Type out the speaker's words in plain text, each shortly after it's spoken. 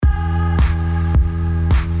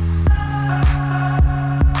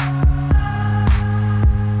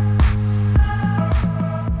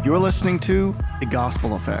You're listening to The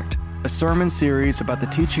Gospel Effect, a sermon series about the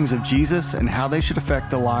teachings of Jesus and how they should affect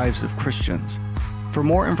the lives of Christians. For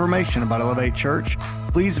more information about Elevate Church,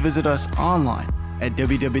 please visit us online at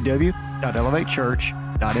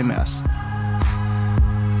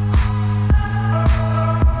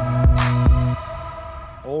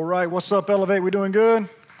www.elevatechurch.ms. All right, what's up, Elevate? We doing good?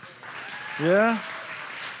 Yeah?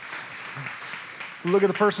 Look at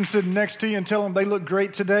the person sitting next to you and tell them they look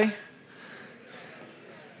great today.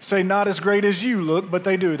 Say, not as great as you look, but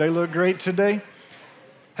they do. They look great today.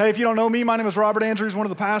 Hey, if you don't know me, my name is Robert Andrews, one of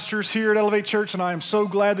the pastors here at Elevate Church, and I am so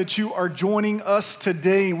glad that you are joining us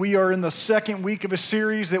today. We are in the second week of a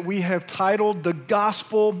series that we have titled The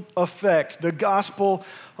Gospel Effect. The Gospel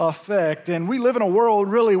Effect. And we live in a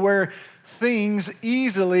world really where things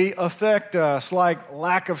easily affect us, like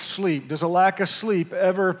lack of sleep. Does a lack of sleep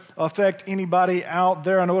ever affect anybody out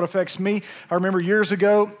there? I know it affects me. I remember years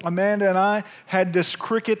ago, Amanda and I had this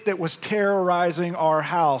cricket that was terrorizing our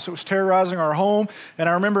house. It was terrorizing our home, and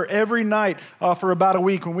I remember every night for about a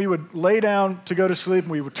week when we would lay down to go to sleep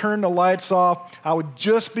and we would turn the lights off, I would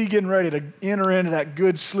just be getting ready to enter into that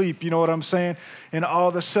good sleep, you know what I'm saying? And all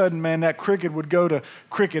of a sudden, man, that cricket would go to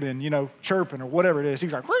cricketing, chirping or whatever it is.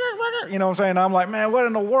 He's like, you know what I'm saying? I'm like, man, what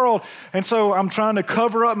in the world? And so I'm trying to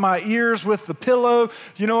cover up my ears with the pillow,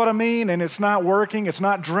 you know what I mean? And it's not working. It's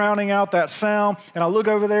not drowning out that sound. And I look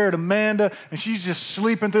over there at Amanda, and she's just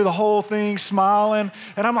sleeping through the whole thing, smiling.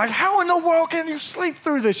 And I'm like, how in the world can you sleep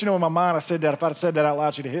through this? In my mind, I said that. If I'd have said that out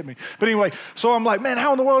loud, she'd have hit me. But anyway, so I'm like, man,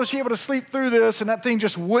 how in the world is she able to sleep through this? And that thing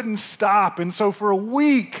just wouldn't stop. And so for a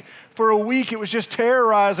week, it was just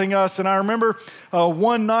terrorizing us. And I remember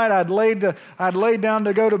one night I'd laid down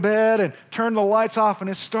to go to bed and turned the lights off, and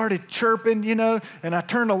it started chirping, and I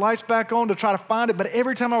turned the lights back on to try to find it. But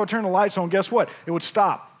every time I would turn the lights on, guess what? It would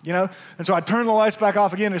stop, And so I'd turn the lights back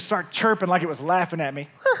off again and it'd start chirping like it was laughing at me.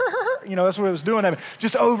 That's what it was doing at me.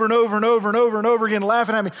 Just over and over and over and over and over again,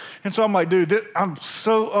 laughing at me. And so I'm like, dude, I'm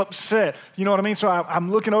so upset. You know what I mean? So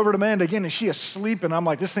I'm looking over at Amanda again, and she is sleeping. I'm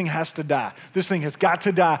like, this thing has to die. This thing has got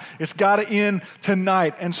to die. It's got to end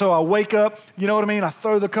tonight. And so I wake up, you know what I mean? I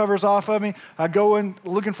throw the covers off of me. I go in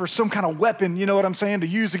looking for some kind of weapon, you know what I'm saying, to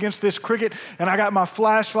use against this cricket. And I got my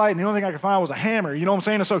flashlight, and the only thing I could find was a hammer, you know what I'm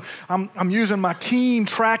saying? And so I'm using my keen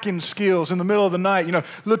tracking skills in the middle of the night,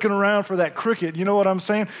 looking around for that cricket, you know what I'm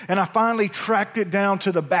saying? And I finally tracked it down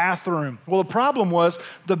to the bathroom. Well, the problem was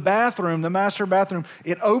the bathroom, the master bathroom,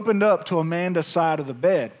 it opened up to Amanda's side of the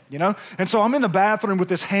bed, And so I'm in the bathroom with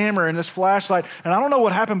this hammer and this flashlight, and I don't know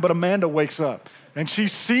what happened, but Amanda wakes up. And she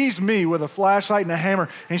sees me with a flashlight and a hammer,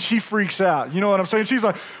 and she freaks out. You know what I'm saying? She's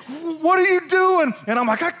like, what are you doing? And I'm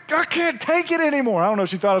like, I can't take it anymore. I don't know if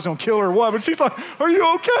she thought I was going to kill her or what, but she's like, are you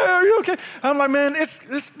okay? Are you okay? I'm like, man,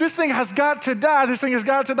 this thing has got to die. This thing has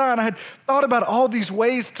got to die. And I had thought about all these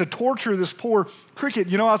ways to torture this poor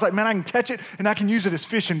cricket. I was like, man, I can catch it, and I can use it as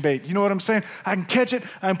fishing bait. You know what I'm saying? I can catch it,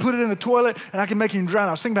 I can put it in the toilet, and I can make him drown.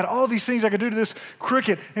 I was thinking about all these things I could do to this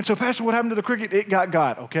cricket. And so, Pastor, what happened to the cricket? It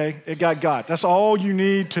got okay? It got. That's all you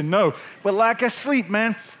need to know. But lack of sleep,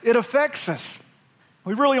 man, it affects us.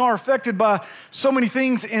 We really are affected by so many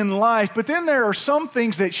things in life, but then there are some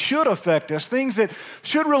things that should affect us, things that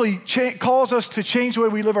should really cause us to change the way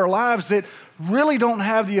we live our lives that really don't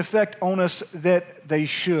have the effect on us that they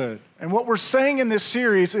should. And what we're saying in this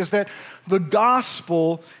series is that the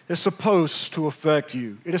gospel is supposed to affect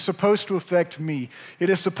you. It is supposed to affect me. It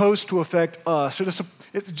is supposed to affect us.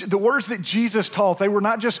 The words that Jesus taught, they were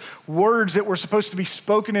not just words that were supposed to be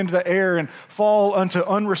spoken into the air and fall unto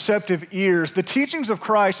unreceptive ears. The teachings of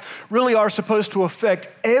Christ really are supposed to affect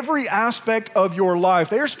every aspect of your life.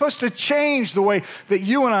 They are supposed to change the way that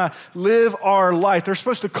you and I live our life. They're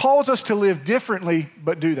supposed to cause us to live differently,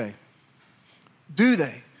 but do they? Do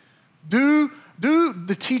they? Do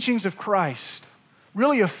the teachings of Christ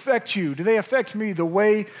really affect you? Do they affect me the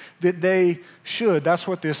way that they should? That's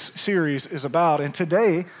what this series is about. And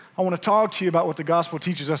today, I want to talk to you about what the gospel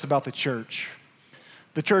teaches us about the church.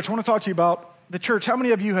 The church, I want to talk to you about the church. How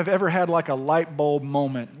many of you have ever had like a light bulb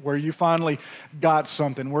moment where you finally got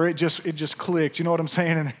something, where it just clicked? You know what I'm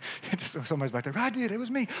saying? And somebody's back there, I did, it was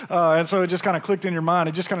me. And so it just kind of clicked in your mind.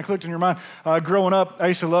 Growing up, I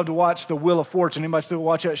used to love to watch The Wheel of Fortune. Anybody still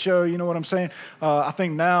watch that show? You know what I'm saying? I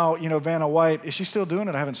think now, Vanna White, is she still doing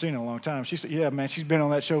it? I haven't seen it in a long time. She's been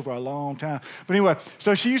on that show for a long time. But anyway,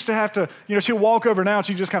 so she used to have to, she'll walk over now and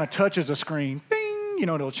she just kind of touches a screen. Bing!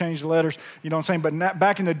 It'll change the letters, you know what I'm saying? But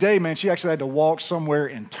back in the day, man, she actually had to walk somewhere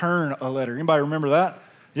and turn a letter. Anybody remember that?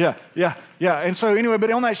 Yeah. And so anyway, but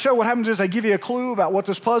on that show, what happens is they give you a clue about what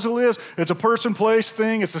this puzzle is. It's a person, place,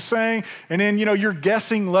 thing. It's a saying. And then, you're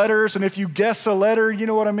guessing letters. And if you guess a letter, you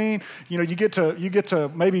know what I mean? You get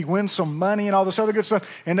to maybe win some money and all this other good stuff.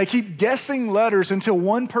 And they keep guessing letters until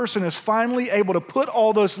one person is finally able to put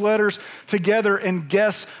all those letters together and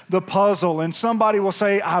guess the puzzle. And somebody will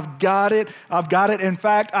say, I've got it. In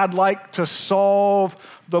fact, I'd like to solve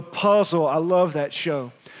the puzzle. I love that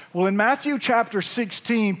show. Well, in Matthew chapter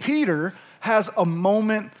 16, Peter has a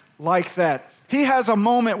moment like that. He has a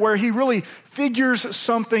moment where he really figures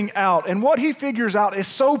something out. And what he figures out is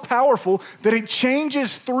so powerful that it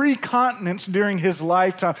changes 3 continents during his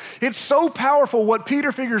lifetime. It's so powerful what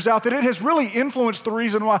Peter figures out that it has really influenced the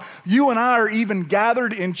reason why you and I are even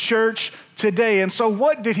gathered in church today. And so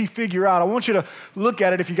what did he figure out? I want you to look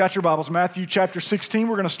at it if you got your Bibles. Matthew chapter 16,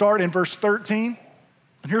 we're going to start in verse 13.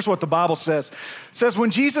 And here's what the Bible says. It says,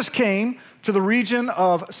 when Jesus came to the region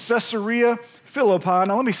of Caesarea Philippi.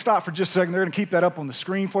 Now let me stop for just a second. They're going to keep that up on the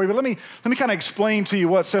screen for you. But let me kind of explain to you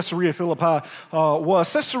what Caesarea Philippi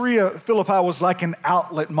was. Caesarea Philippi was like an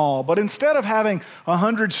outlet mall. But instead of having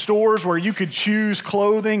 100 stores where you could choose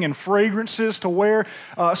clothing and fragrances to wear,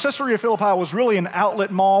 Caesarea Philippi was really an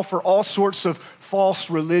outlet mall for all sorts of false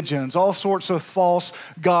religions, all sorts of false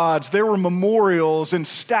gods. There were memorials and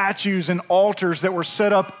statues and altars that were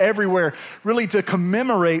set up everywhere, really to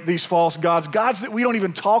commemorate these false gods that we don't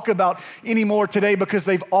even talk about anymore today because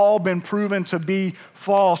they've all been proven to be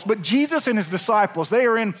false. But Jesus and his disciples, they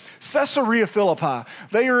are in Caesarea Philippi.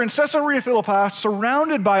 They are in Caesarea Philippi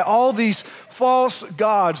surrounded by all these false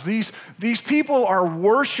gods. These people are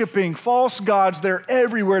worshiping false gods. They're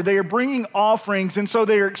everywhere. They are bringing offerings, and so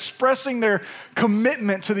they are expressing their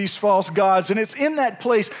commitment to these false gods. And it's in that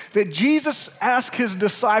place that Jesus asked his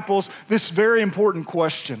disciples this very important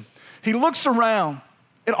question. He looks around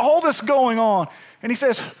at all this going on, and he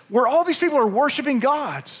says, where all these people are worshiping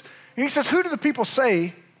gods, and he says, who do the people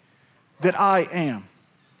say that I am?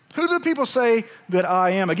 Who do the people say that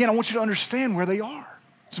I am? Again, I want you to understand where they are.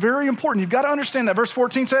 It's very important. You've got to understand that. Verse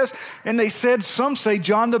 14 says, and they said, some say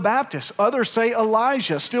John the Baptist, others say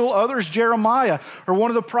Elijah, still others Jeremiah, or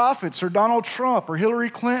one of the prophets, or Donald Trump, or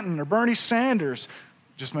Hillary Clinton, or Bernie Sanders.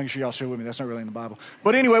 Just making sure y'all share with me. That's not really in the Bible.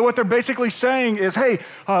 But anyway, what they're basically saying is, hey,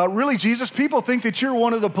 really, Jesus, people think that you're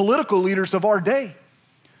one of the political leaders of our day.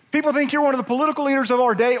 People think you're one of the political leaders of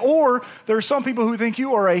our day, or there are some people who think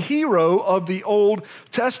you are a hero of the Old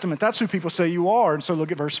Testament. That's who people say you are. And so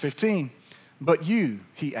look at verse 15. But you,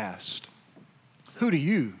 he asked, who do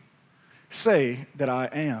you say that I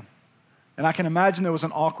am? And I can imagine there was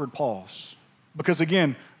an awkward pause because,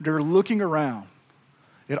 again, they're looking around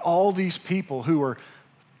at all these people who are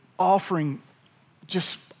offering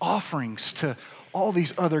just offerings to all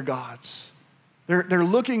these other gods. They're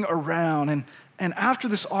looking around, and after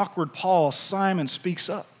this awkward pause, Simon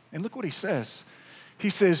speaks up. And look what he says.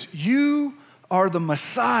 He says, you are the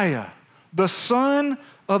Messiah, the Son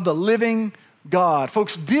of the living God.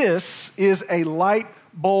 Folks, this is a light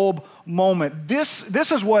bulb moment.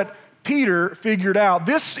 This is what Peter figured out.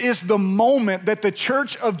 This is the moment that the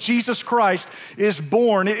church of Jesus Christ is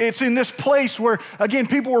born. It's in this place where, again,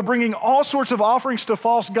 people were bringing all sorts of offerings to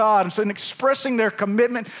false gods and expressing their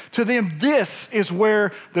commitment to them. This is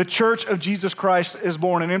where the church of Jesus Christ is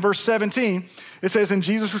born. And in verse 17, it says, and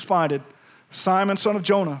Jesus responded, Simon, son of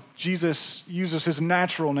Jonah. Jesus uses his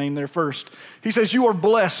natural name there first. He says, you are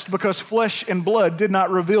blessed because flesh and blood did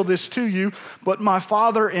not reveal this to you, but my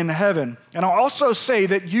Father in heaven. And I'll also say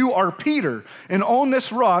that you are Peter, and on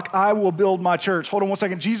this rock I will build my church. Hold on one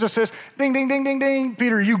second. Jesus says, ding, ding, ding, ding, ding.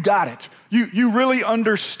 Peter, you got it. You really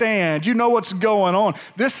understand. You know what's going on.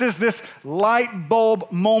 This is this light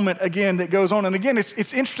bulb moment again that goes on. And again, it's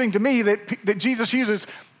interesting to me that Jesus uses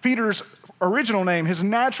Peter's original name, his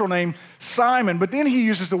natural name, Simon, but then he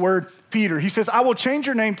uses the word Peter. He says, I will change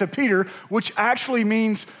your name to Peter, which actually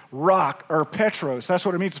means rock or Petros. That's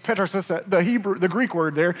what it means. Petros, that's the Greek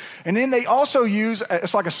word there. And then they also use,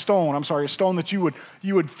 it's like a stone that you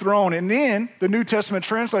would throw. And then the New Testament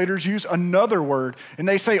translators use another word, and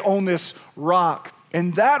they say on this rock.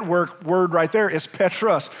 And that word right there is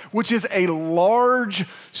Petros, which is a large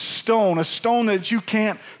stone, a stone that you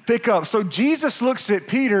can't pick up. So Jesus looks at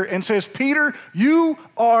Peter and says, Peter, you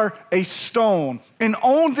are a stone. And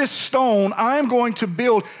on this stone, I am going to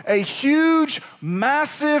build a huge,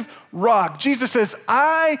 massive rock. Jesus says,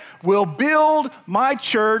 I will build my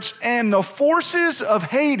church and the forces of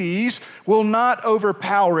Hades will not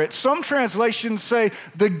overpower it. Some translations say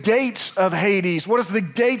the gates of Hades. What does the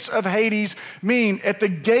gates of Hades mean? At the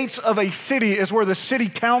gates of a city is where the city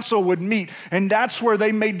council would meet, and that's where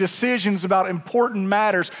they made decisions about important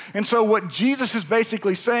matters. And so what Jesus is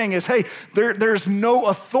basically saying is, hey, there's no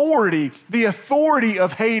authority. The authority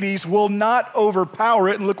of Hades will not overpower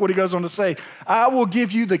it. And look what he goes on to say. I will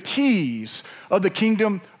give you the keys of the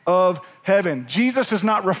kingdom of heaven. Jesus is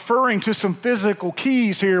not referring to some physical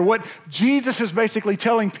keys here. What Jesus is basically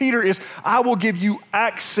telling Peter is, I will give you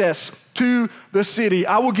access to the city.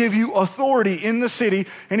 I will give you authority in the city.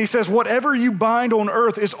 And he says, whatever you bind on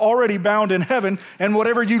earth is already bound in heaven, and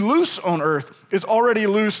whatever you loose on earth is already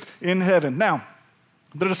loosed in heaven. Now,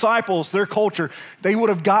 the disciples, their culture, they would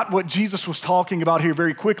have got what Jesus was talking about here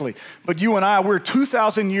very quickly. But you and I, we're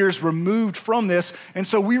 2,000 years removed from this, and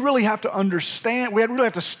so we really have to understand, we really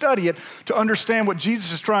have to study it to understand what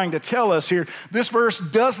Jesus is trying to tell us here. This verse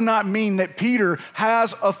does not mean that Peter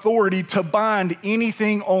has authority to bind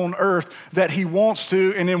anything on earth that he wants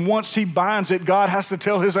to, and then once he binds it, God has to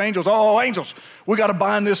tell his angels, oh, angels, we got to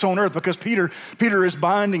bind this on earth because Peter is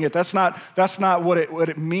binding it. That's not what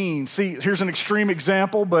it means. See, here's an extreme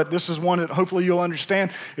example, but this is one that hopefully you'll understand.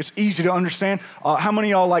 It's easy to understand. How many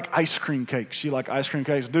of y'all like ice cream cakes? You like ice cream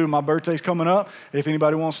cakes? Dude, my birthday's coming up. If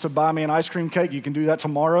anybody wants to buy me an ice cream cake, you can do that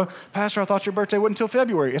tomorrow. Pastor, I thought your birthday wasn't until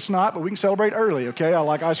February. It's not, but we can celebrate early, okay? I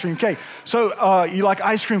like ice cream cake. So you like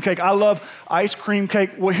ice cream cake. I love ice cream cake.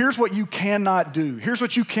 Well, here's what you cannot do. Here's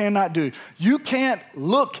what you cannot do. You can't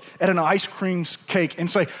look at an ice cream cake and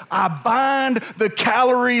say, I bind the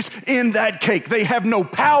calories in that cake. They have no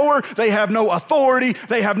power. They have no authority.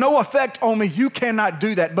 They have no effect on me. You cannot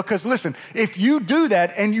do that because listen, if you do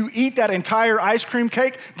that and you eat that entire ice cream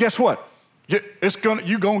cake, guess what?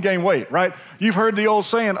 You're going to gain weight, right? You've heard the old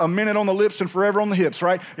saying, a minute on the lips and forever on the hips,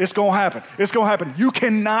 right? It's going to happen. It's going to happen. You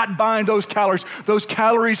cannot bind those calories. Those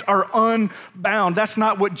calories are unbound. That's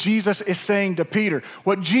not what Jesus is saying to Peter.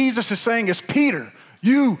 What Jesus is saying is, Peter,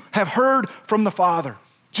 you have heard from the Father.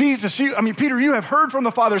 Peter, you have heard from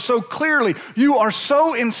the Father so clearly. You are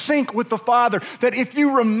so in sync with the Father that if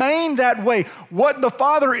you remain that way, what the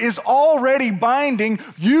Father is already binding,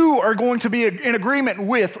 you are going to be in agreement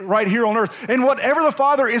with right here on earth. And whatever the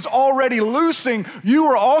Father is already loosing, you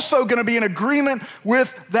are also going to be in agreement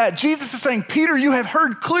with that. Jesus is saying, Peter, you have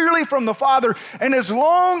heard clearly from the Father, and as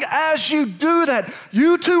long as you do that,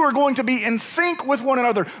 you two are going to be in sync with one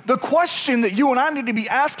another. The question that you and I need to be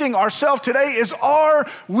asking ourselves today is, are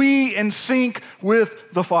we in sync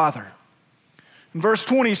with the Father? In verse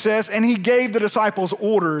 20 says, and he gave the disciples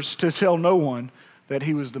orders to tell no one that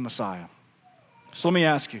he was the Messiah. So let me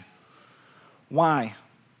ask you, why?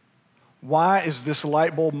 Why is this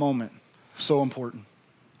light bulb moment so important?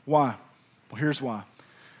 Why? Well, here's why.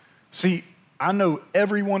 See, I know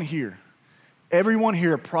everyone here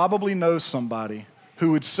probably knows somebody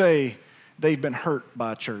who would say they've been hurt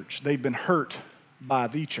by a church. They've been hurt by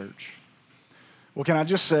the church. Well, can I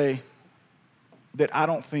just say that I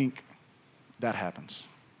don't think that happens?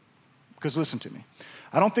 Because listen to me.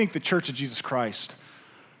 I don't think the Church of Jesus Christ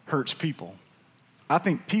hurts people. I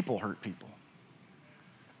think people hurt people.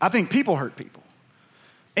 I think people hurt people.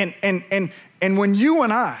 And when you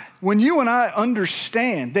and I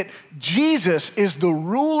understand that Jesus is the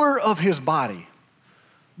ruler of his body,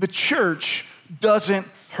 the church doesn't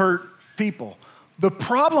hurt people. The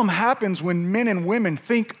problem happens when men and women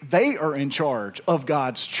think they are in charge of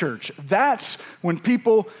God's church. That's when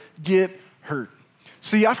people get hurt.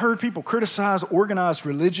 See, I've heard people criticize organized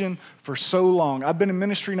religion for so long. I've been in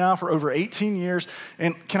ministry now for over 18 years,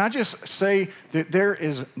 and can I just say that there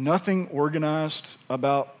is nothing organized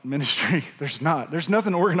about ministry? There's not. There's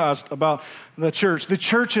nothing organized about the church. The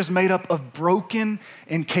church is made up of broken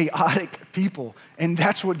and chaotic people, and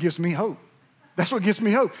that's what gives me hope. That's what gives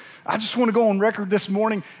me hope. I just want to go on record this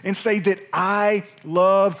morning and say that I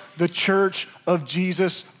love the church of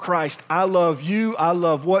Jesus Christ. I love you. I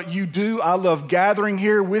love what you do. I love gathering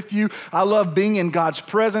here with you. I love being in God's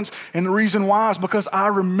presence. And the reason why is because I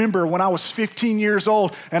remember when I was 15 years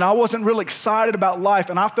old and I wasn't really excited about life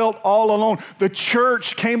and I felt all alone. The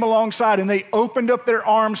church came alongside and they opened up their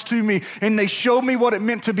arms to me and they showed me what it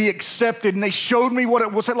meant to be accepted, and they showed me what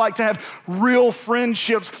it was like to have real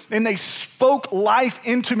friendships, and they spoke life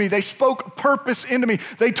into me. They spoke purpose into me.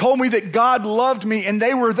 They told me that God loved me, and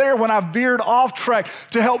they were there when I veered off off track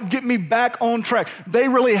to help get me back on track. They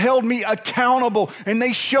really held me accountable, and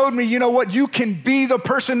they showed me, you know what, you can be the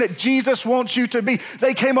person that Jesus wants you to be.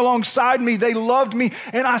 They came alongside me, they loved me,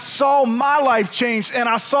 and I saw my life changed, and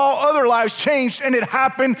I saw other lives changed, and it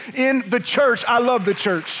happened in the church. I love the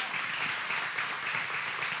church.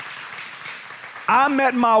 I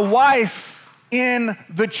met my wife in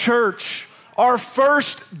the church. Our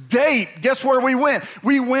first date, guess where we went?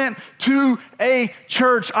 We went to a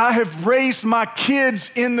church. I have raised my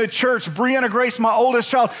kids in the church. Brianna Grace, my oldest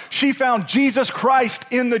child, she found Jesus Christ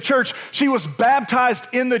in the church. She was baptized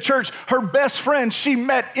in the church. Her best friend, she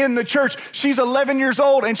met in the church. She's 11 years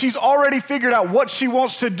old, and she's already figured out what she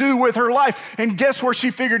wants to do with her life. And guess where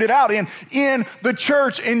she figured it out? In the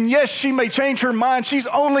church. And yes, she may change her mind. She's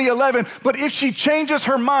only 11, but if she changes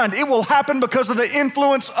her mind, it will happen because of the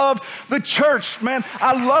influence of the church. Man,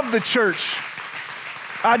 I love the church.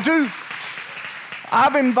 I do.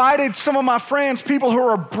 I've invited some of my friends, people who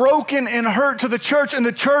are broken and hurt, to the church, and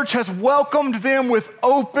the church has welcomed them with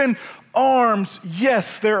open arms.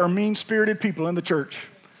 Yes, there are mean-spirited people in the church,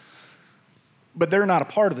 but they're not a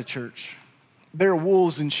part of the church. They're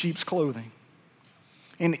wolves in sheep's clothing.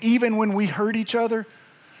 And even when we hurt each other,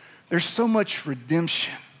 there's so much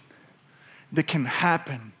redemption that can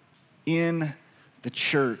happen in the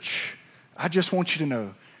church. I just want you to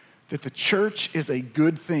know that the church is a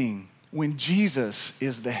good thing when Jesus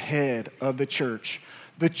is the head of the church.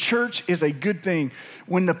 The church is a good thing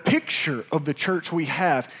when the picture of the church we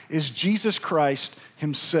have is Jesus Christ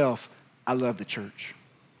himself. I love the church.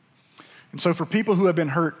 And so for people who have been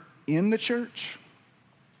hurt in the church,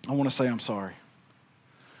 I want to say I'm sorry.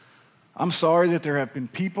 I'm sorry that there have been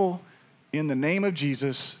people in the name of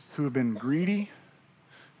Jesus who have been greedy,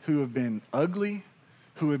 who have been ugly,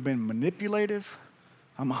 who have been manipulative.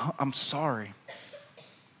 I'm sorry.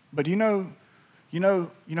 But you know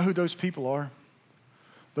who those people are?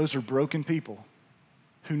 Those are broken people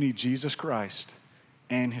who need Jesus Christ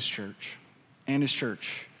and his church.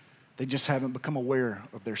 They just haven't become aware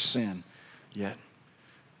of their sin yet.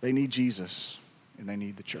 They need Jesus and they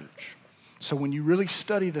need the church. So when you really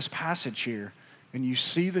study this passage here and you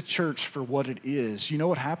see the church for what it is, you know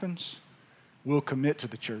what happens? We'll commit to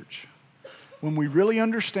the church. When we really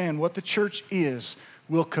understand what the church is,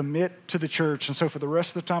 we'll commit to the church. And so for the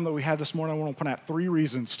rest of the time that we have this morning, I want to point out 3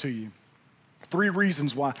 reasons to you. 3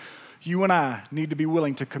 reasons why you and I need to be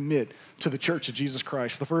willing to commit to the church of Jesus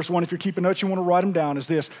Christ. The first one, if you're keeping notes, you want to write them down, is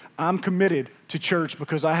this: I'm committed to church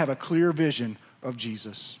because I have a clear vision of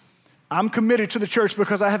Jesus. I'm committed to the church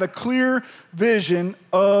because I have a clear vision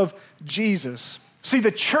of Jesus. See,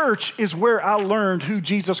 the church is where I learned who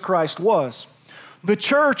Jesus Christ was. The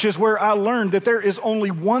church is where I learned that there is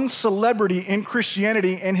only one celebrity in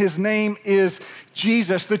Christianity, and his name is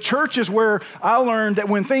Jesus. The church is where I learned that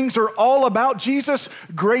when things are all about Jesus,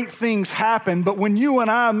 great things happen. But when you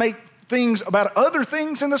and I make things about other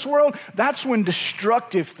things in this world, that's when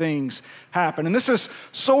destructive things happen. And this is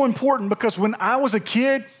so important because when I was a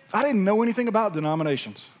kid, I didn't know anything about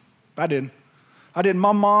denominations. I didn't.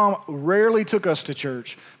 My mom rarely took us to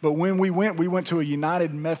church, but when we went to a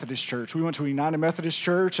United Methodist church. We went to a United Methodist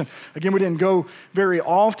church, and again, we didn't go very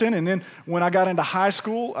often. And then when I got into high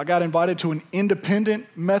school, I got invited to an independent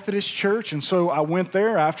Methodist church, and so I went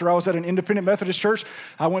there. After I was at an independent Methodist church,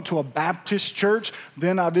 I went to a Baptist church.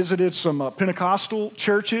 Then I visited some Pentecostal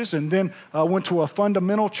churches, and then I went to a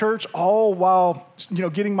fundamental church, all while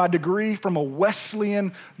getting my degree from a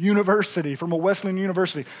Wesleyan university.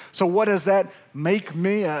 So what does that make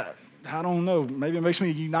me? I don't know. Maybe it makes me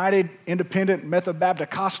a United Independent Methodist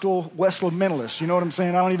Baptist Costal Wesleyan Mentalist. You know what I'm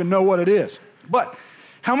saying? I don't even know what it is. But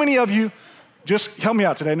how many of you, just help me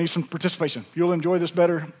out today, I need some participation. You'll enjoy this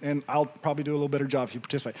better, and I'll probably do a little better job if you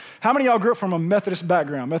participate. How many of y'all grew up from a Methodist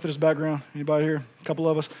background? Anybody here? A couple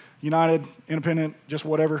of us? United, Independent, just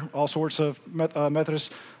whatever, all sorts of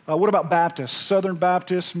Methodists. What about Baptists? Southern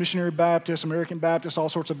Baptists, Missionary Baptists, American Baptists, all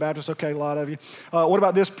sorts of Baptists. Okay, a lot of you. What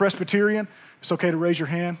about this? Presbyterian? It's okay to raise your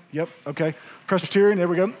hand. Yep, okay. Presbyterian, there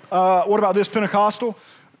we go. What about this? Pentecostal?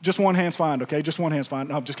 Just one hand's fine, okay? Just one hand's fine.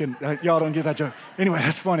 No, I'm just kidding. Y'all don't get that joke. Anyway,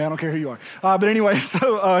 that's funny. I don't care who you are. But anyway,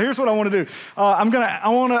 so here's what I want to do. I'm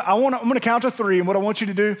gonna count to 3, and what I want you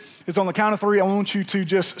to do is on the count of 3, I want you to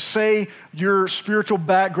just say your spiritual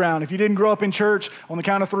background. If you didn't grow up in church, on the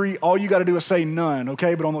count of 3, all you got to do is say none,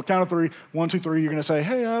 okay? But on the count of 3, 1, 2, 3, you're gonna say,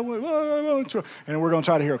 hey, and we're gonna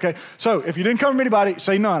try to hear, okay? So if you didn't come from anybody,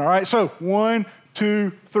 say none. All right. So 1,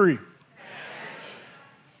 2, 3.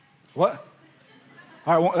 What?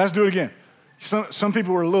 All right, let's do it again. Some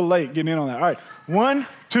people were a little late getting in on that. All right, 1,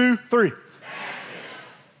 2, 3.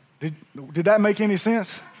 Did that make any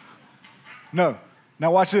sense? No. Now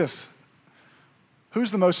watch this.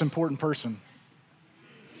 Who's the most important person?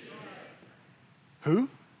 Who?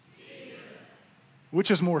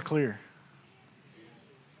 Which is more clear?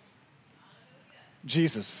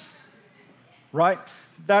 Jesus. Right?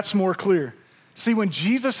 That's more clear. See, when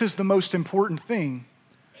Jesus is the most important thing,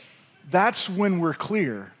 that's when we're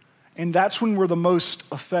clear, and that's when we're the most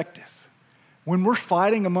effective. When we're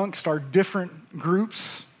fighting amongst our different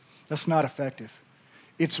groups, that's not effective.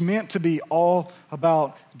 It's meant to be all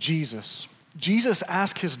about Jesus. Jesus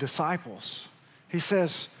asked his disciples, he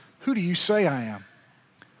says, "Who do you say I am?"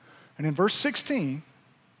 And in verse 16,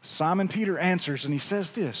 Simon Peter answers and he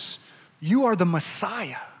says this, "You are the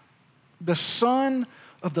Messiah, the Son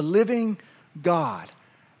of the living God."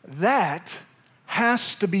 That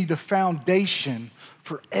has to be the foundation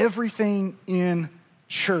for everything in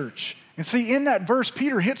church. And see, in that verse,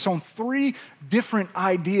 Peter hits on three different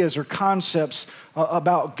ideas or concepts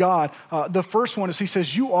about God. The first one is he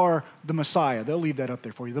says, "You are the Messiah." They'll leave that up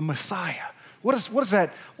there for you. The Messiah. What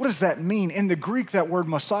does that mean? In the Greek, that word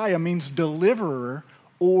Messiah means deliverer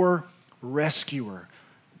or rescuer.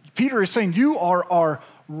 Peter is saying, you are our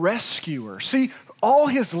rescuer. See, all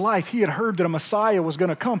his life he had heard that a Messiah was going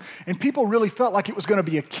to come, and people really felt like it was going to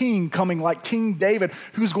be a king coming like King David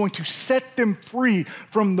who was going to set them free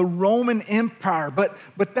from the Roman Empire. But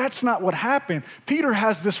that's not what happened. Peter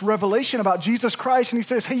has this revelation about Jesus Christ, and he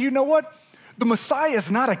says, hey, you know what? The Messiah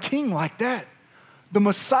is not a king like that. The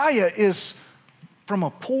Messiah is from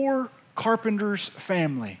a poor carpenter's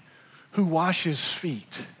family who washes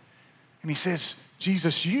feet. And he says,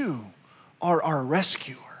 Jesus, you are our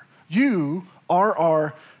rescuer. You are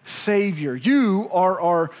our Savior. You are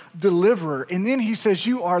our deliverer. And then he says,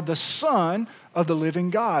 you are the Son of the living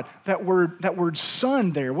God. That word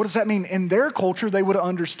son there, what does that mean? In their culture, they would have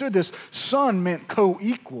understood this. Son meant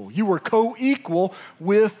co-equal. You were co-equal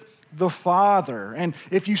with the Father. And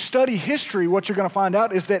if you study history, what you're going to find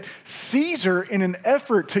out is that Caesar, in an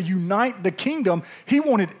effort to unite the kingdom, he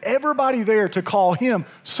wanted everybody there to call him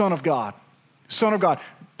Son of God. Son of God.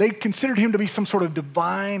 They considered him to be some sort of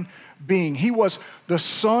divine being. He was the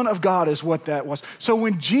Son of God is what that was. So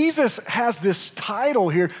when Jesus has this title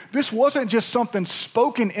here, this wasn't just something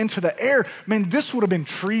spoken into the air. Man, this would have been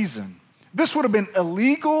treason. This would have been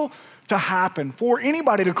illegal to happen for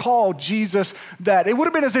anybody to call Jesus that. It would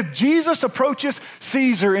have been as if Jesus approaches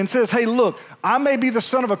Caesar and says, hey, look, I may be the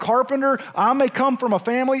son of a carpenter. I may come from a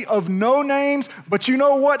family of no names, but you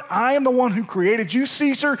know what? I am the one who created you,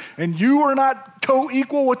 Caesar, and you are not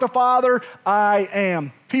co-equal with the Father. I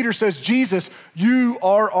am. Peter says, Jesus, you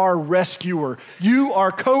are our rescuer. You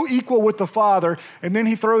are co-equal with the Father. And then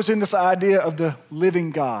he throws in this idea of the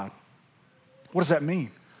living God. What does that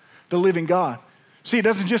mean? The living God. See, it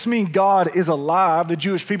doesn't just mean God is alive. The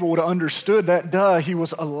Jewish people would have understood that, he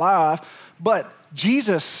was alive. But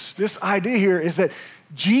Jesus, this idea here is that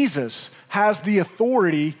Jesus has the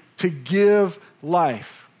authority to give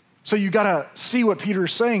life. So you got to see what Peter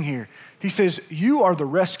is saying here. He says, you are the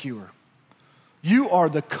rescuer. You are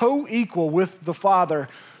the co-equal with the Father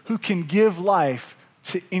who can give life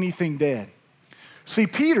to anything dead. See,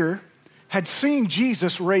 Peter had seen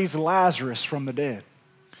Jesus raise Lazarus from the dead.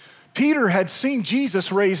 Peter had seen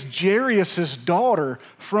Jesus raise Jairus' daughter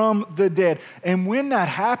from the dead. And when that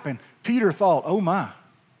happened, Peter thought, oh my,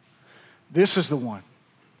 this is the one.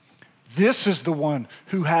 This is the one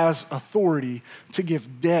who has authority to give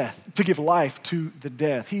life to the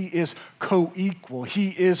death. He is co-equal. He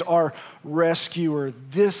is our rescuer.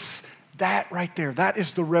 That right there, that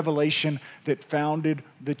is the revelation that founded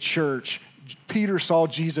the church. Peter saw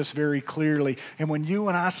Jesus very clearly. And when you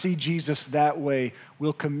and I see Jesus that way,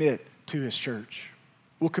 we'll commit to his church.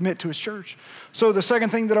 We'll commit to his church. So the second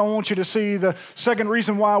thing that I want you to see, the second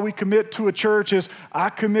reason why we commit to a church is I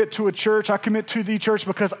commit to a church. I commit to the church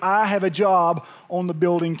because I have a job on the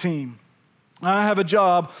building team. I have a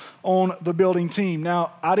job on the building team.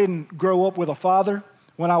 Now, I didn't grow up with a father.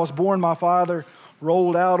 When I was born, my father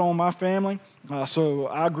rolled out on my family. So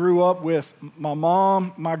I grew up with my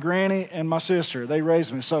mom, my granny, and my sister. They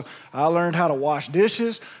raised me. So I learned how to wash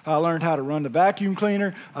dishes. I learned how to run the vacuum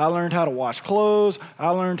cleaner. I learned how to wash clothes. I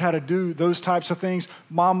learned how to do those types of things.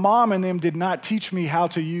 My mom and them did not teach me how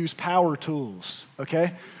to use power tools,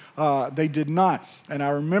 okay? They did not. And I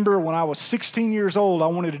remember when I was 16 years old, I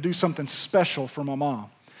wanted to do something special for my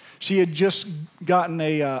mom. She had just gotten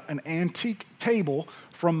an antique table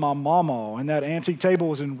from my mama, and that antique table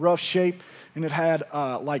was in rough shape, and it had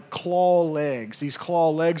like claw legs, these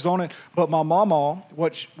claw legs on it. But my mama,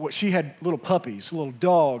 she had little puppies, little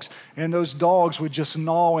dogs, and those dogs would just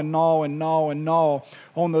gnaw and gnaw and gnaw and gnaw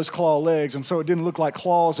on those claw legs, and so it didn't look like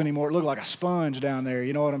claws anymore. It looked like a sponge down there,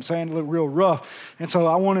 you know what I'm saying? It looked real rough. And so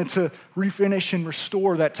I wanted to refinish and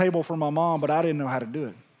restore that table for my mom, but I didn't know how to do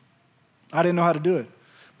it.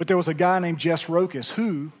 But there was a guy named Jess Rokas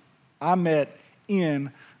who I met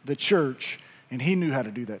in the church, and he knew how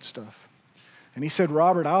to do that stuff. And he said,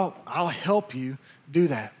 Robert, I'll help you do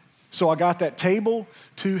that. So I got that table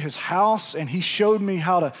to his house, and he showed me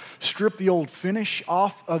how to strip the old finish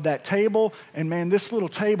off of that table. And man, this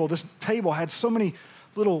table had so many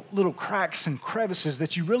little cracks and crevices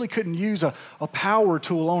that you really couldn't use a power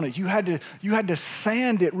tool on it. You had to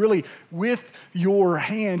sand it really with your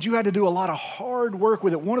hands. You had to do a lot of hard work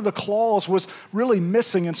with it. One of the claws was really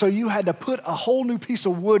missing, and so you had to put a whole new piece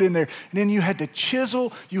of wood in there, and then you had to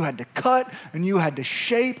chisel, you had to cut, and you had to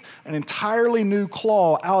shape an entirely new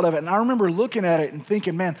claw out of it. And I remember looking at it and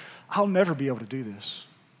thinking, man, I'll never be able to do this.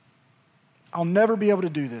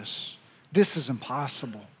 This is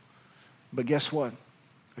impossible. But guess what?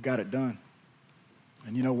 I got it done.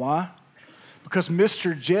 And you know why? Because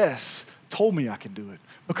Mr. Jess told me I could do it.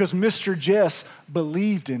 Because Mr. Jess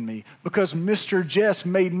believed in me. Because Mr. Jess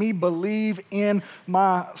made me believe in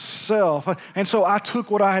myself. And so I took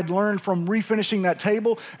what I had learned from refinishing that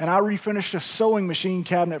table, and I refinished a sewing machine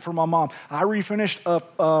cabinet for my mom. I refinished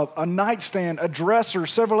a nightstand, a dresser,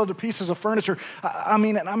 several other pieces of furniture. I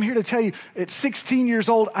mean, and I'm here to tell you, at 16 years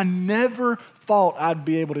old, I never thought I'd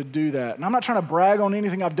be able to do that. And I'm not trying to brag on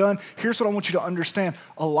anything I've done. Here's what I want you to understand.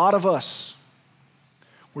 A lot of us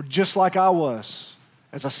were just like I was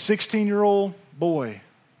as a 16-year-old boy.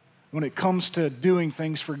 When it comes to doing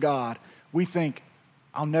things for God, we think,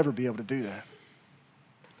 I'll never be able to do that.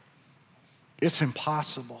 It's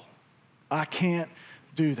impossible. I can't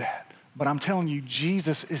do that. But I'm telling you,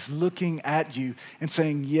 Jesus is looking at you and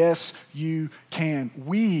saying, yes, you can.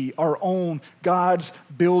 We are on God's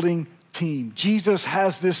building team. Jesus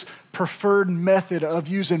has this preferred method of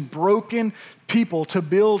using broken people to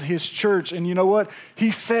build his church. And you know what?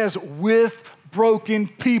 He says, with broken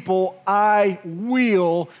people, I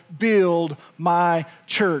will build my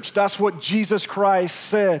church. That's what Jesus Christ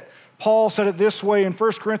said. Paul said it this way in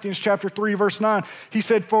 1 Corinthians chapter 3, verse 9. He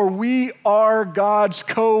said, for we are God's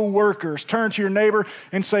co-workers. Turn to your neighbor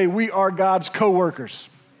and say, we are God's co-workers.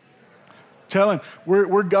 Tell him,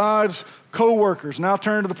 we're God's co-workers. Now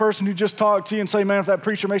turn to the person who just talked to you and say, man, if that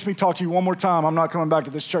preacher makes me talk to you one more time, I'm not coming back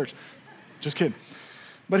to this church. Just kidding.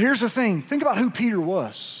 But here's the thing. Think about who Peter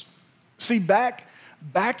was. See, back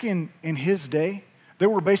in his day, there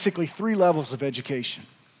were basically 3 levels of education.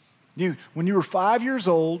 When you were 5 years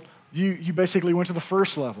old, you basically went to the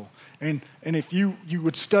first level. And if you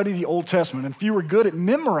would study the Old Testament, and if you were good at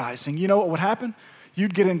memorizing, you know what would happen?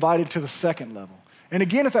 You'd get invited to the second level. And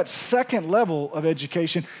again, at that second level of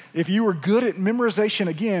education, if you were good at memorization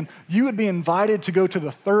again, you would be invited to go to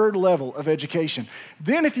the third level of education.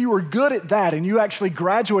 Then if you were good at that and you actually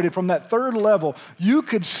graduated from that third level, you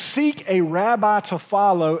could seek a rabbi to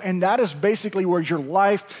follow, and that is basically where your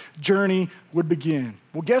life journey would begin.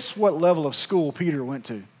 Well, guess what level of school Peter went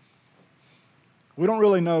to? We don't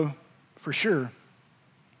really know for sure.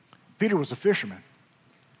 Peter was a fisherman.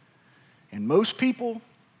 And most people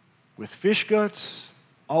with fish guts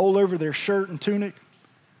all over their shirt and tunic,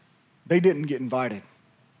 they didn't get invited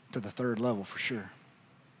to the third level for sure.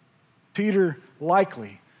 Peter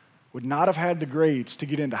likely would not have had the grades to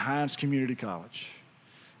get into Hines Community College.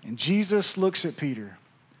 And Jesus looks at Peter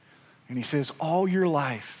and he says, all your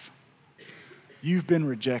life, you've been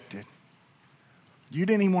rejected. You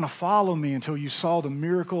didn't even want to follow me until you saw the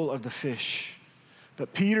miracle of the fish.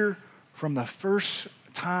 But Peter, from the first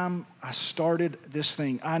time I started this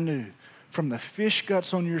thing, I knew from the fish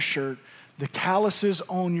guts on your shirt, the calluses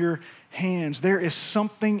on your hands, there is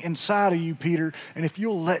something inside of you, Peter, and if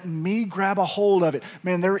you'll let me grab a hold of it,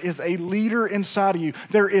 man, there is a leader inside of you.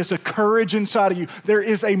 There is a courage inside of you. There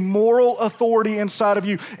is a moral authority inside of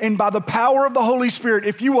you, and by the power of the Holy Spirit,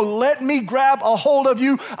 if you will let me grab a hold of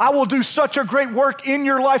you, I will do such a great work in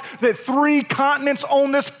your life that 3 continents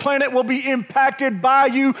on this planet will be impacted by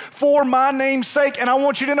you for my name's sake. And I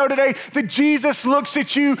want you to know today that Jesus looks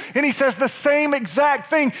at you and he says the same exact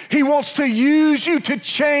thing. He wants to use you to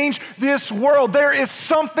change this world. There is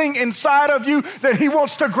something inside of you that he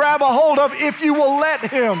wants to grab a hold of if you will let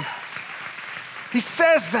him. He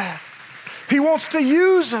says that. He wants to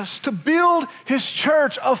use us to build his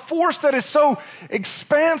church, a force that is so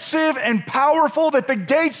expansive and powerful that the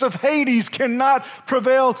gates of Hades cannot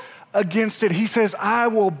prevail against it. He says, I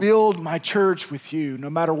will build my church with you, no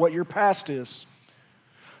matter what your past is,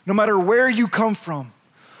 no matter where you come from,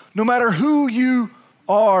 no matter who you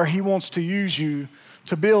are, he wants to use you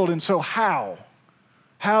to build. And so how?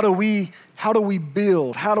 How do we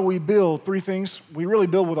build? How do we build? Three things. We really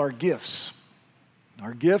build with our gifts.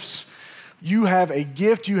 Our gifts. You have a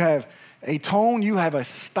gift, you have a tone, you have a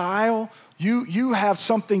style, you have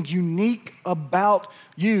something unique about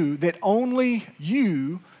you that only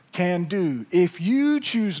you can do. If you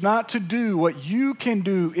choose not to do what you can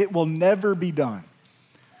do, it will never be done.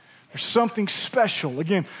 There's something special,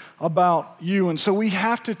 again, about you. And so we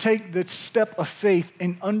have to take the step of faith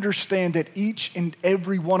and understand that each and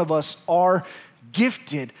every one of us are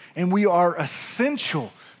gifted and we are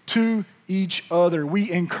essential to each other. We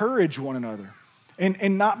encourage one another.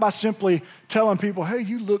 And not by simply telling people, hey,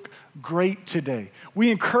 you look great today.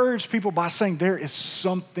 We encourage people by saying there is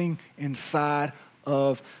something inside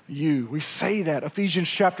of you. We say that. Ephesians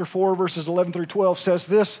chapter 4, verses 11 through 12 says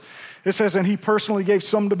this. It says, and he personally gave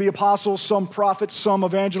some to be apostles, some prophets, some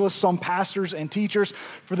evangelists, some pastors and teachers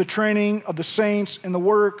for the training of the saints and the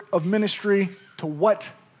work of ministry to what?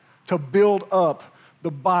 To build up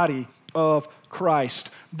the body of Christ.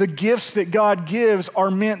 The gifts that God gives are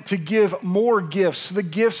meant to give more gifts. The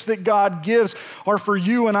gifts that God gives are for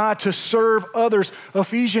you and I to serve others.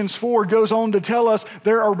 Ephesians 4 goes on to tell us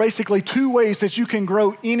there are basically two ways that you can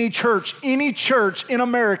grow any church in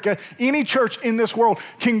America, any church in this world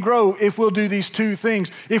can grow if we'll do these two things.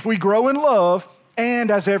 If we grow in love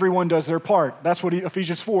and as everyone does their part. That's what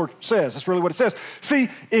Ephesians 4 says. That's really what it says. See,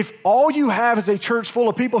 if all you have is a church full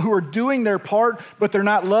of people who are doing their part, but they're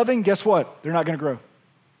not loving, guess what? They're not going to grow.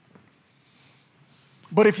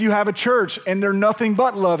 But if you have a church and they're nothing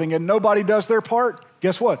but loving and nobody does their part,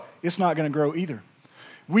 guess what? It's not going to grow either.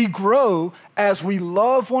 We grow as we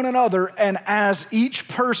love one another and as each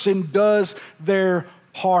person does their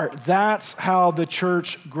part. That's how the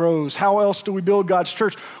church grows. How else do we build God's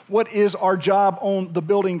church? What is our job on the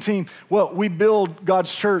building team? Well, we build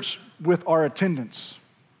God's church with our attendance.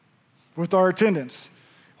 With our attendance.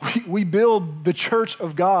 We build the church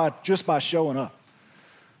of God just by showing up.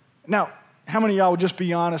 Now, how many of y'all would just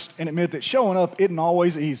be honest and admit that showing up isn't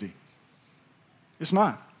always easy? It's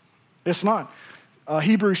not. It's not.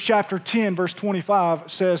 Hebrews chapter 10, verse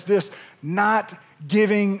 25 says this, not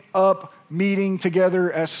giving up meeting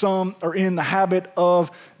together as some are in the habit of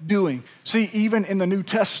doing. See, even in the New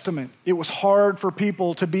Testament, it was hard for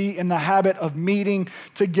people to be in the habit of meeting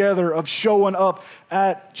together, of showing up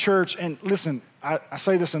at church. And listen, I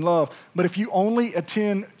say this in love, but if you only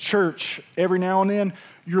attend church every now and then,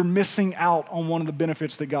 you're missing out on one of the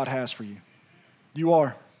benefits that God has for you. You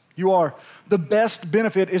are. You are. The best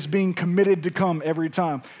benefit is being committed to come every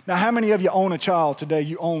time. Now, how many of you own a child today?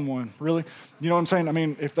 You own one, really? You know what I'm saying? I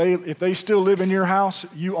mean, if they still live in your house,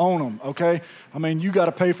 you own them, okay? I mean, you got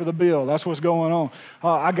to pay for the bill. That's what's going on.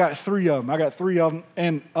 I got three of them.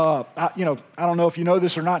 And, I don't know if you know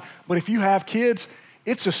this or not, but if you have kids,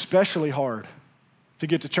 it's especially hard to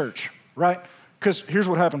get to church, right? Because here's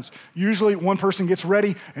what happens. Usually one person gets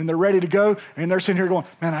ready and they're ready to go and they're sitting here going,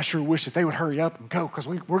 man, I sure wish that they would hurry up and go because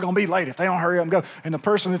we're going to be late if they don't hurry up and go. And the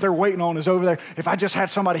person that they're waiting on is over there. If I just had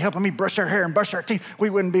somebody helping me brush their hair and brush their teeth, we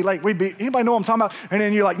wouldn't be late. Anybody know what I'm talking about? And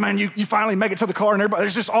then you're like, man, you finally make it to the car and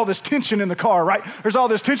there's just all this tension in the car, right? There's all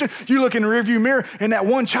this tension. You look in the rearview mirror and that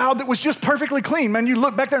one child that was just perfectly clean, man, you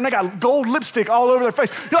look back there and they got gold lipstick all over their face.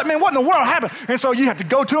 You're like, man, what in the world happened? And so you have to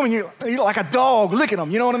go to them and you're like a dog licking them,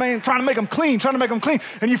 you know what I mean? Trying to make them clean.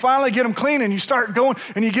 And you finally get them clean and you start going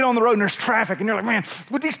and you get on the road and there's traffic and you're like, man,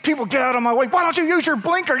 would these people get out of my way? Why don't you use your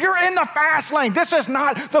blinker? You're in the fast lane. This is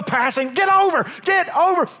not the passing. Get over.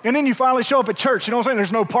 And then you finally show up at church. You know what I'm saying?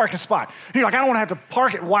 There's no parking spot. And you're like, I don't want to have to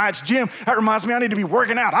park at Wyatt's gym. That reminds me I need to be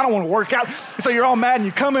working out. I don't want to work out. And so you're all mad and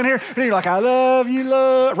you come in here and you're like, I love you,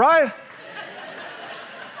 love, right?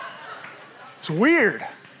 It's weird.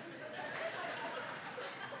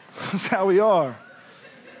 That's how we are.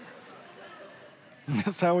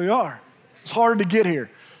 That's how we are. It's hard to get here.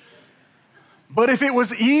 But if it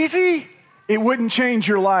was easy, it wouldn't change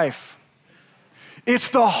your life. It's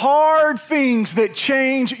the hard things that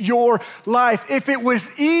change your life. If it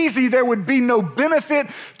was easy, there would be no benefit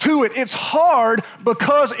to it. It's hard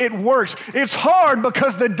because it works. It's hard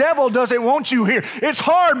because the devil doesn't want you here. It's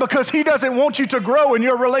hard because he doesn't want you to grow in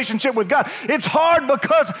your relationship with God. It's hard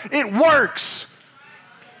because it works.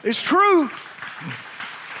 It's true.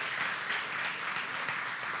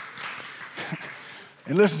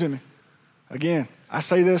 And listen to me. Again, I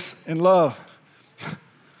say this in love,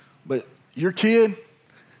 but your kid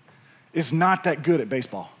is not that good at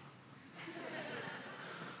baseball.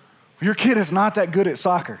 Your kid is not that good at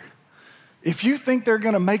soccer. If you think they're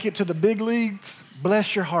going to make it to the big leagues,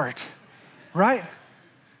 bless your heart, right?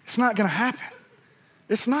 It's not going to happen.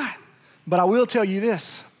 It's not. But I will tell you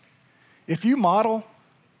this. If you model,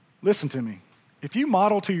 listen to me, if you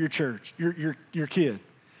model to your church, your kid,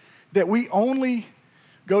 that we only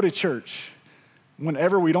go to church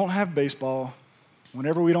whenever we don't have baseball,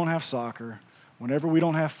 whenever we don't have soccer, whenever we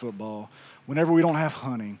don't have football, whenever we don't have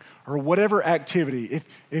hunting, or whatever activity,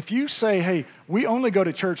 if you say, hey, we only go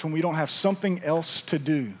to church when we don't have something else to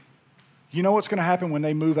do, you know what's going to happen when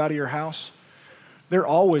they move out of your house? They're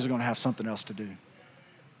always going to have something else to do.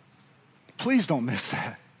 Please don't miss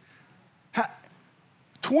that.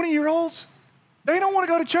 20-year-olds, they don't want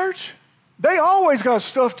to go to church. They always got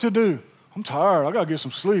stuff to do. I'm tired. I got to get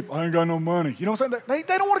some sleep. I ain't got no money. You know what I'm saying?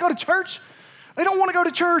 They don't want to go to church. They don't want to go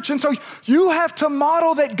to church. And so you have to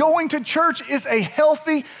model that going to church is a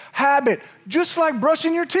healthy habit, just like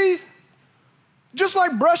brushing your teeth, just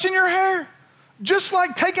like brushing your hair, just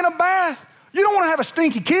like taking a bath. You don't want to have a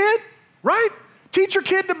stinky kid, right? Teach your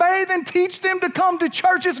kid to bathe and teach them to come to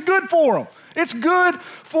church. It's good for them. It's good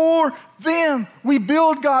for them. We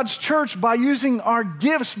build God's church by using our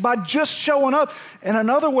gifts, by just showing up. And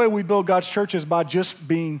another way we build God's church is by just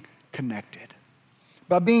being connected.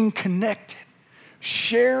 By being connected.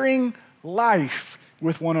 Sharing life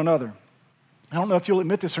with one another. I don't know if you'll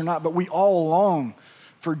admit this or not, but we all long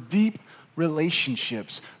for deep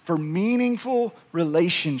relationships, for meaningful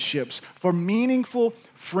relationships, for meaningful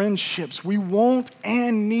friendships. We want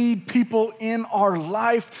and need people in our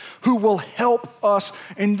life who will help us.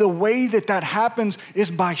 And the way that happens is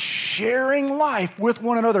by sharing life with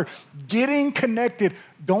one another, getting connected.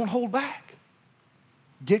 Don't hold back.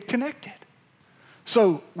 Get connected.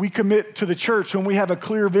 So we commit to the church when we have a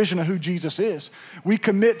clear vision of who Jesus is. We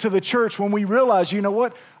commit to the church when we realize, you know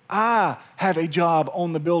what? I have a job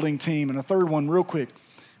on the building team. And a third one, real quick.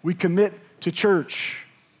 We commit to church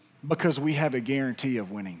because we have a guarantee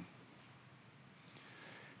of winning.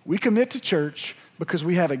 We commit to church because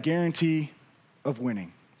we have a guarantee of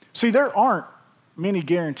winning. See, there aren't many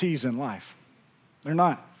guarantees in life. They're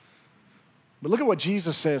not. But look at what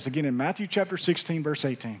Jesus says again in Matthew chapter 16, verse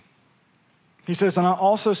 18. He says, and I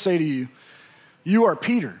also say to you, you are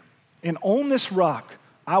Peter, and on this rock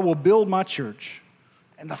I will build my church,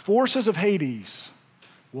 and the forces of Hades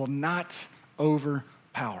will not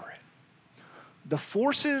overpower it. The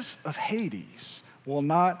forces of Hades will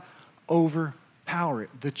not overpower it.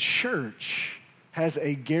 The church has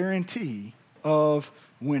a guarantee of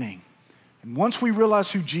winning. And once we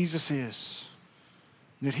realize who Jesus is,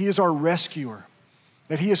 that he is our rescuer,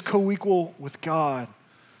 that he is co-equal with God,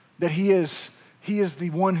 that he is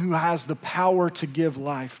the one who has the power to give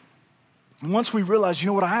life. And once we realize, you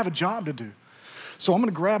know what, I have a job to do. So I'm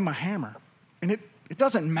going to grab my hammer. And it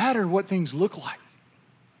doesn't matter what things look like.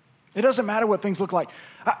 It doesn't matter what things look like.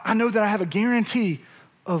 I know that I have a guarantee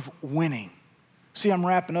of winning. See, I'm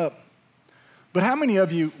wrapping up. But how many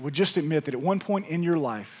of you would just admit that at one point in your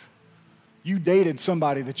life, you dated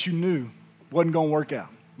somebody that you knew wasn't going to work out?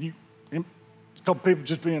 A couple people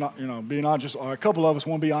just being honest. A couple of us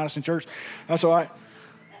want to be honest in church. That's all right.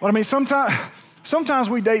 But I mean, sometimes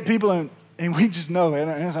we date people and we just know it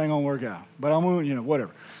ain't going to work out. But I'm, whatever.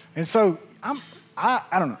 And so I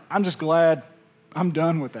don't know. I'm just glad I'm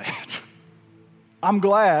done with that. I'm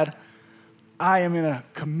glad I am in a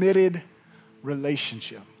committed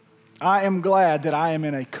relationship. I am glad that I am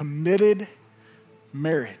in a committed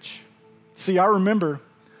marriage. See, I remember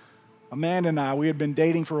Amanda and I, we had been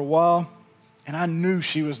dating for a while, and I knew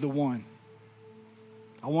she was the one.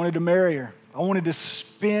 I wanted to marry her. I wanted to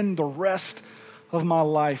spend the rest of my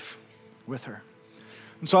life with her.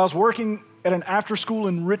 And so I was working at an after-school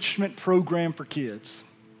enrichment program for kids.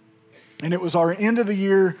 And it was our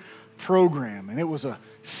end-of-the-year program. And it was a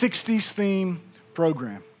 60s theme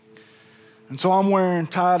program. And so I'm wearing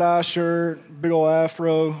tie-dye shirt, big old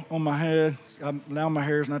afro on my head. Now my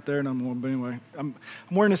hair's not there no more, but anyway. I'm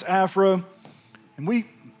wearing this afro. And we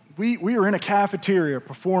were in a cafeteria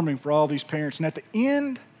performing for all these parents. And at the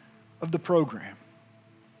end of the program,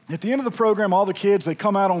 all the kids, they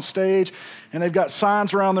come out on stage and they've got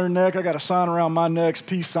signs around their neck. I got a sign around my neck,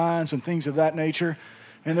 peace signs and things of that nature.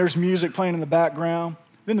 And there's music playing in the background.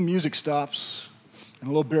 Then the music stops and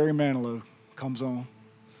a little Barry Manilow comes on.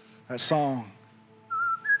 That song,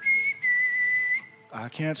 I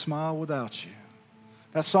Can't Smile Without You.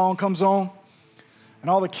 That song comes on and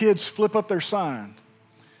all the kids flip up their sign.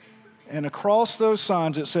 And across those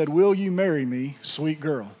signs it said, will you marry me, sweet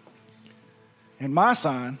girl? And my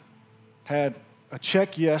sign had a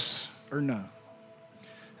check yes or no.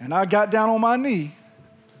 And I got down on my knee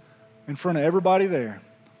in front of everybody there.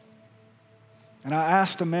 and I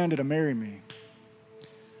asked Amanda to marry me,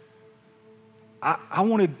 I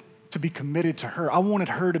wanted to be committed to her. I wanted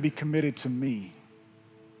her to be committed to me.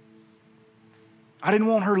 I didn't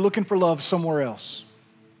want her looking for love somewhere else.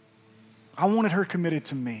 I wanted her committed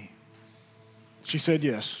to me. She said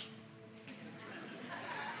yes.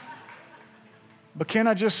 But can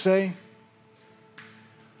I just say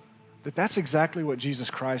that that's exactly what Jesus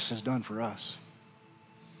Christ has done for us.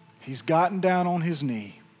 He's gotten down on his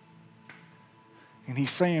knee and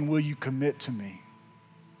he's saying, will you commit to me?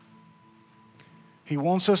 He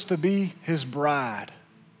wants us to be his bride.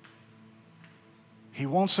 He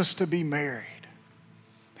wants us to be married.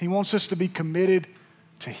 He wants us to be committed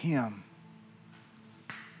to him.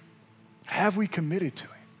 Have we committed to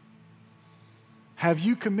him? Have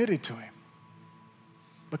you committed to him?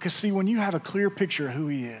 Because see, when you have a clear picture of who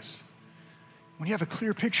he is, when you have a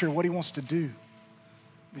clear picture of what he wants to do,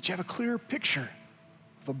 that you have a clear picture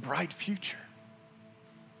of a bright future,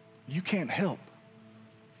 you can't help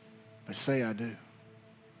but say, I do.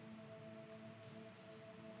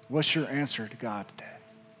 What's your answer to God today?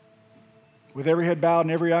 With every head bowed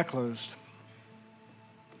and every eye closed.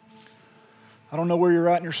 I don't know where you're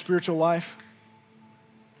at in your spiritual life,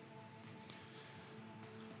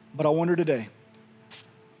 but I wonder today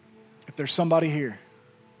if there's somebody here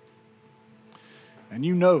and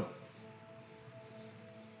you know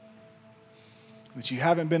that you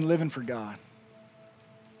haven't been living for God.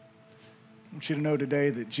 I want you to know today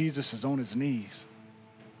that Jesus is on his knees.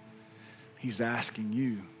 He's asking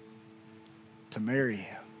you to marry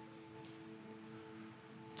him,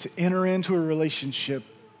 to enter into a relationship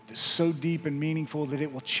that's so deep and meaningful that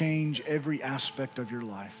it will change every aspect of your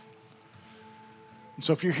life. And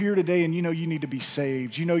so if you're here today and you know you need to be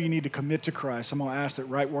saved, you know you need to commit to Christ, I'm going to ask that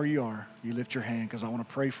right where you are, you lift your hand because I want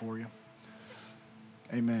to pray for you.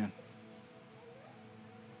 Amen.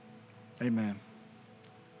 Amen.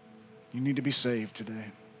 You need to be saved today.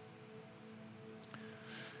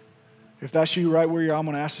 If that's you right where you are, I'm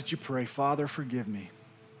going to ask that you pray, Father, forgive me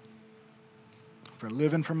for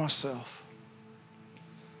living for myself.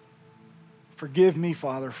 Forgive me,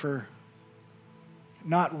 Father, for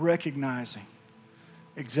not recognizing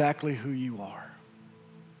exactly who you are.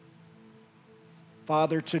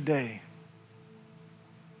 Father, today,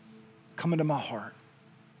 come into my heart.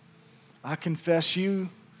 I confess you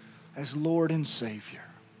as Lord and Savior.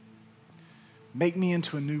 Make me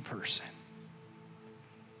into a new person.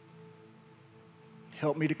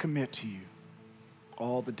 Help me to commit to you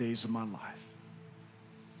all the days of my life.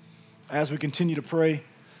 As we continue to pray,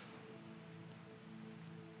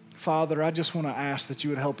 Father, I just want to ask that you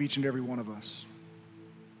would help each and every one of us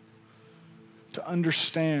to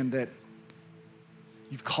understand that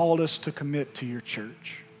you've called us to commit to your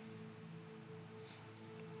church.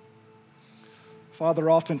 Father,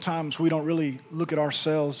 oftentimes we don't really look at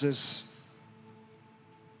ourselves as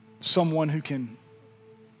someone who can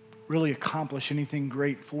really accomplish anything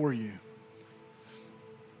great for you.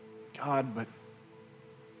 God, but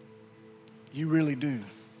you really do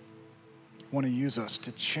want to use us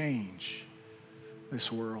to change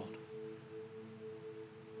this world.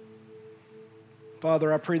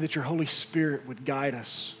 Father, I pray that your Holy Spirit would guide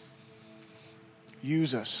us,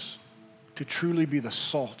 use us to truly be the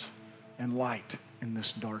salt and light in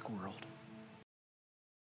this dark world.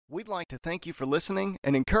 We'd like to thank you for listening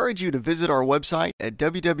and encourage you to visit our website at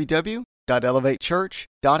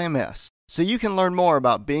www.elevatechurch.ms so you can learn more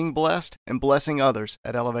about being blessed and blessing others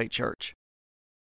at Elevate Church.